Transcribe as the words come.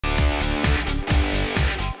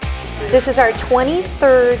This is our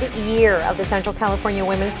 23rd year of the Central California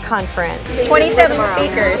Women's Conference. 27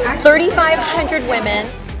 speakers, 3,500 women.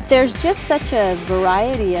 There's just such a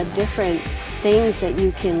variety of different things that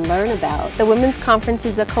you can learn about. The Women's Conference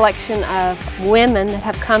is a collection of women that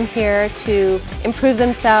have come here to improve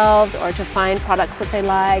themselves or to find products that they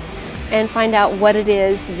like and find out what it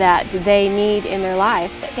is that they need in their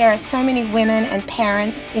lives. There are so many women and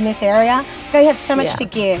parents in this area. They have so much to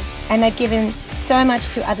give, and they've given so much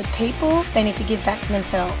to other people. They need to give back to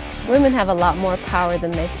themselves. Women have a lot more power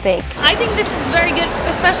than they think. I think this is very good,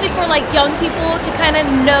 especially for like young people to kind of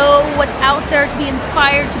know what's out there, to be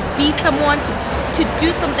inspired, to be someone, to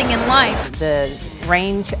do something in life. The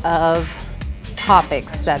range of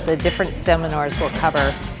topics that the different seminars will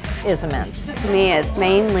cover is immense. To me, it's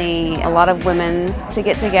mainly a lot of women to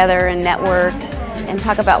get together and network and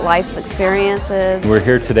talk about life's experiences. We're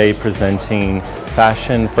here today presenting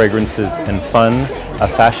Fashion, Fragrances, and Fun, a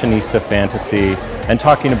fashionista fantasy, and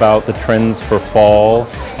talking about the trends for fall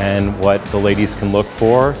and what the ladies can look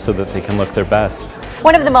for so that they can look their best.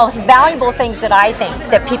 One of the most valuable things that I think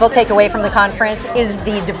that people take away from the conference is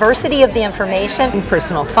the diversity of the information.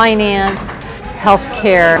 Personal finance,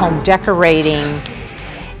 healthcare, home decorating.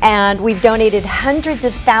 And we've donated hundreds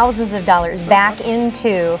of thousands of dollars back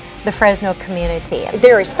into the Fresno community.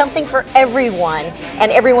 There is something for everyone,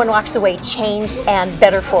 and everyone walks away changed and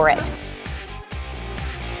better for it.